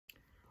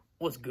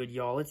What's good,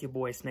 y'all? It's your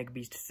boy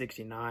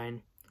SnakeBeast69.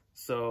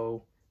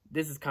 So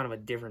this is kind of a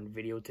different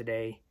video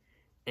today,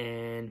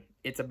 and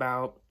it's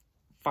about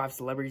 5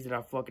 celebrities that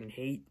I fucking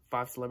hate,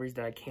 5 celebrities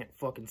that I can't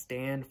fucking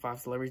stand, 5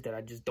 celebrities that I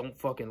just don't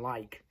fucking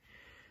like.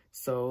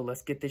 So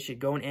let's get this shit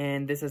going,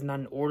 and this is not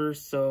in order.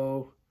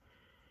 So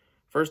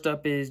first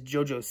up is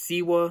JoJo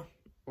Siwa.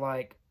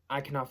 Like,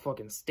 I cannot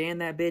fucking stand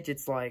that bitch.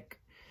 It's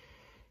like,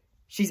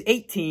 she's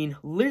 18,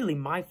 literally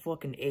my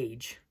fucking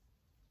age.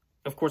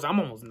 Of course, I'm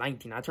almost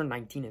 19. I turned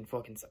 19 in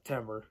fucking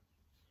September.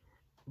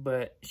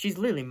 But she's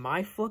literally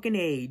my fucking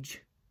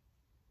age.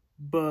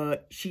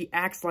 But she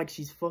acts like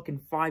she's fucking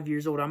 5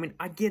 years old. I mean,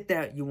 I get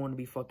that you want to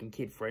be fucking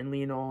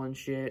kid-friendly and all and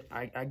shit.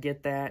 I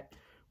get that.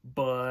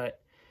 But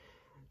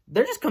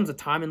there just comes a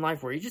time in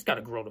life where you just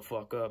gotta grow the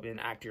fuck up and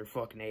act your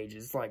fucking age.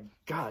 It's like,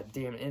 god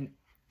damn it.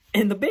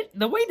 And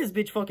the way this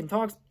bitch fucking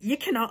talks, you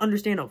cannot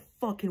understand a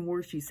fucking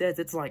word she says.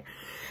 It's like,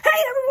 hey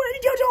everyone,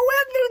 JoJo,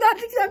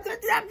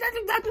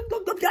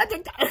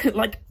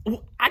 like,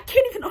 I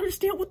can't even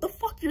understand what the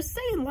fuck you're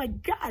saying.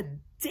 Like, god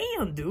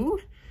damn,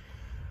 dude.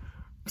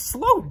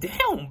 Slow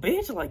down,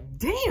 bitch. Like,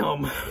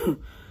 damn.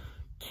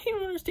 Can't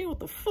even understand what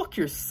the fuck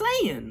you're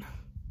saying.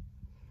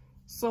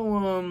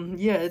 So,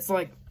 yeah, it's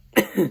like,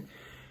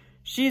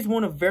 she's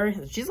like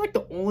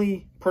the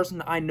only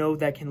person I know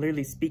that can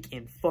literally speak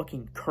in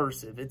fucking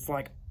cursive. It's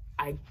like,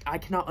 I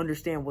cannot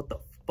understand what the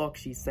fuck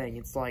she's saying.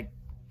 It's like,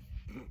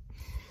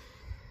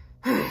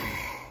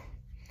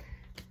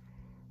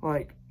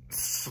 like,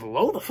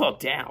 slow the fuck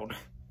down.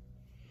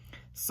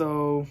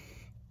 So,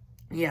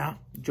 yeah,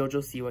 JoJo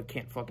Siwa,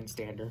 can't fucking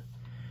stand her.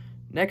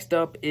 Next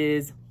up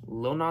is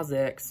Lil Nas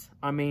X.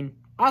 I mean,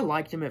 I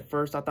liked him at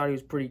first. I thought he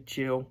was pretty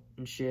chill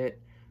and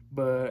shit.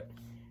 But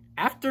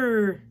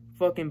after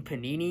fucking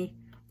Panini,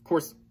 of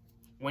course,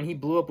 when he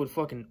blew up with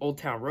fucking Old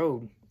Town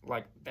Road,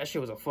 like, that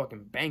shit was a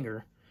fucking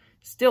banger.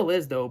 Still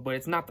is, though, but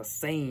it's not the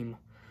same.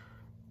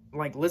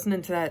 Like,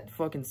 listening to that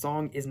fucking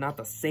song is not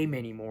the same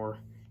anymore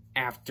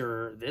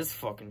after this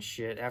fucking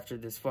shit, after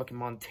this fucking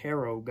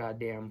Montero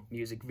goddamn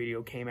music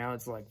video came out.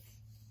 It's like,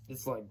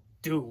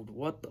 dude,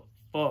 what the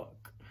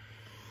fuck?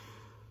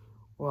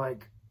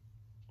 Like,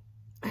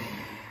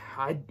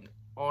 I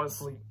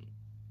honestly,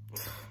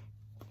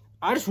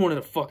 I just wanted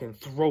to fucking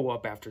throw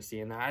up after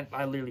seeing that.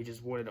 I literally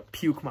just wanted to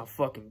puke my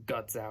fucking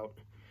guts out.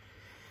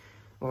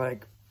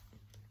 Like,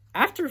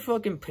 after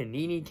fucking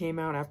Panini came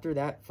out, after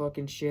that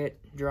fucking shit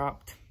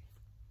dropped,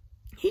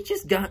 he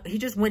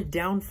just went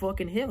down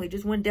fucking hill. He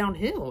just went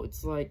downhill.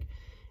 It's like,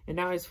 and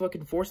now he's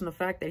fucking forcing the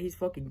fact that he's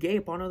fucking gay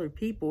upon other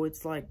people.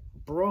 It's like,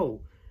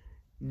 bro,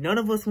 none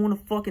of us want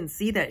to fucking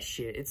see that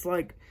shit. It's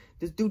like,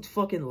 this dude's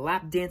fucking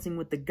lap dancing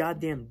with the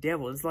goddamn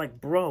devil. It's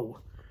like, bro,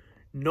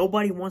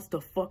 nobody wants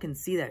to fucking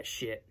see that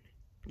shit.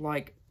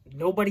 Like,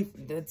 nobody,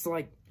 that's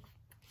like,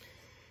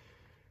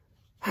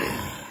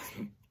 I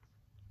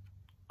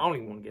don't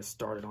even want to get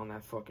started on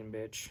that fucking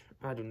bitch.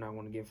 I do not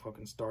want to get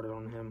fucking started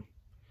on him.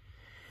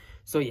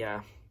 So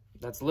yeah,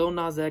 that's Lil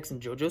Nas X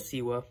and JoJo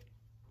Siwa.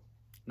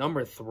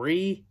 Number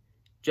 3,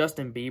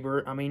 Justin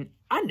Bieber. I mean,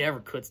 I never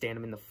could stand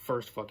him in the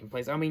first fucking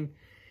place. I mean,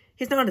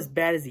 he's not as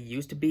bad as he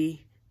used to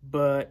be,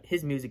 but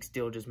his music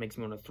still just makes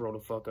me want to throw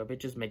the fuck up. It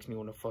just makes me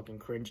want to fucking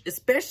cringe.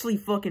 Especially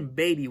fucking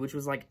Baby, which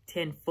was like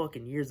 10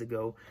 fucking years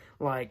ago.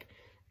 Like,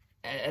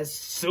 as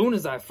soon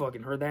as I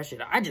fucking heard that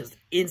shit, I just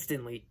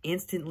instantly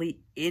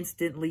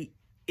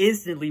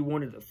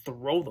wanted to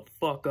throw the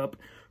fuck up,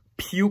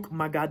 puke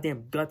my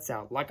goddamn guts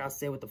out. Like I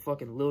said with the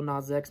fucking Lil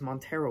Nas X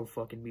Montero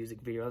fucking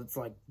music video. It's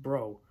like,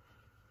 bro,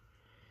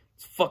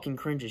 it's fucking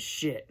cringe as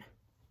shit.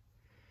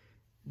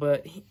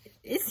 But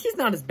he's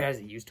not as bad as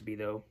he used to be,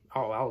 though.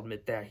 Oh, I'll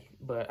admit that.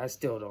 But I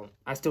still don't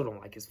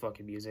like his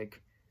fucking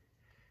music.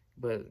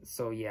 But,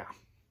 so yeah.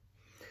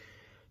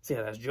 So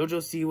yeah, that's JoJo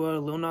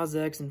Siwa, Lil Nas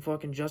X, and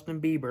fucking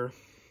Justin Bieber.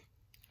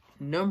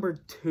 Number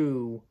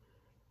 2,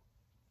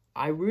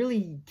 I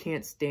really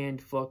can't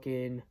stand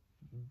fucking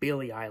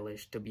Billie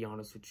Eilish, to be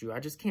honest with you. I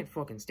just can't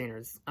fucking stand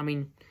her. I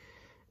mean,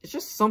 it's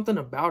just something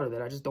about her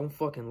that I just don't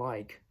fucking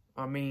like.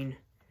 I mean,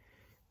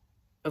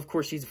 of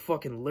course, she's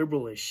fucking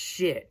liberal as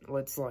shit.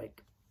 It's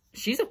like,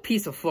 she's a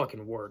piece of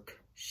fucking work.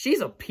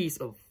 She's a piece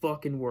of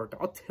fucking work.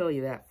 I'll tell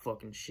you that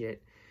fucking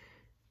shit.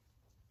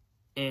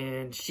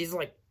 And she's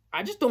like,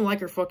 I just don't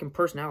like her fucking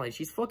personality.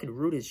 She's fucking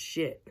rude as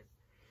shit.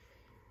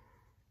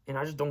 And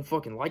I just don't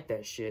fucking like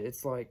that shit.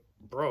 It's like,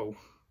 bro.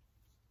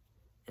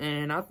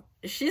 And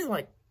she's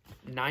like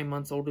 9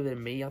 months older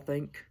than me, I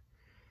think.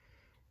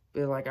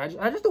 But like,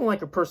 I just don't like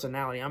her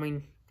personality. I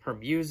mean, her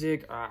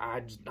music,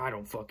 I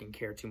don't fucking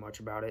care too much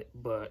about it.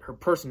 But her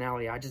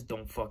personality, I just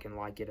don't fucking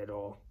like it at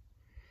all.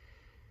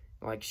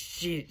 Like,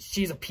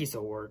 she's a piece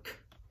of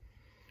work.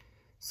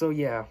 So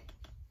yeah,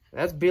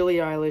 that's Billie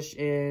Eilish.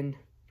 And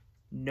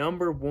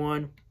number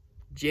 1,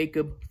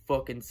 Jacob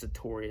fucking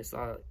Sartorius.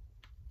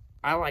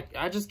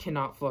 I just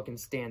cannot fucking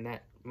stand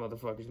that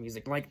motherfucker's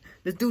music. Like,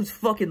 this dude's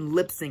fucking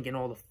lip syncing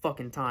all the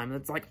fucking time.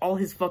 It's like, all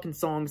his fucking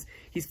songs,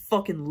 he's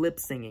fucking lip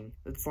singing.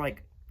 It's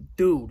like,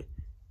 dude,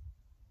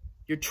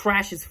 you're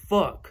trash as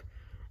fuck.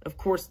 Of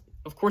course,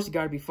 of course you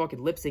gotta be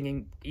fucking lip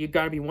singing. You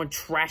gotta be one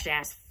trash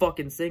ass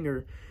fucking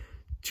singer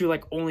to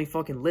like only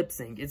fucking lip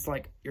sync. It's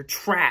like, you're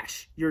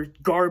trash, you're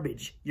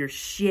garbage, you're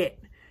shit,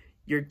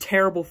 you're a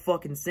terrible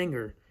fucking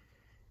singer.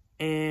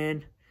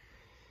 And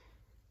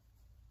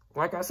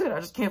like I said, I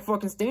just can't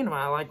fucking stand him.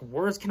 Like,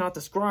 words cannot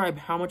describe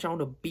how much I want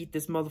to beat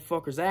this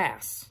motherfucker's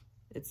ass.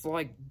 It's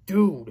like,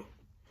 dude.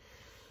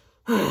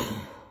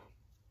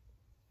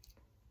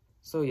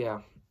 So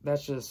yeah,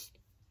 that's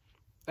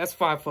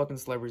 5 fucking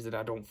celebrities that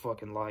I don't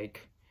fucking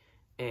like.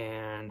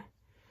 And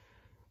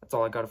that's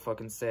all I gotta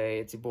fucking say.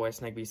 It's your boy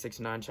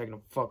SnakeBeast69 checking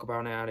the fuck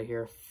about out of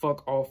here.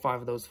 Fuck all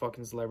 5 of those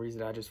fucking celebrities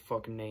that I just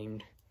fucking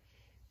named.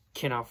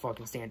 Cannot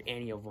fucking stand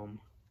any of them.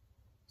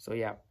 So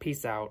yeah,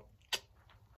 peace out.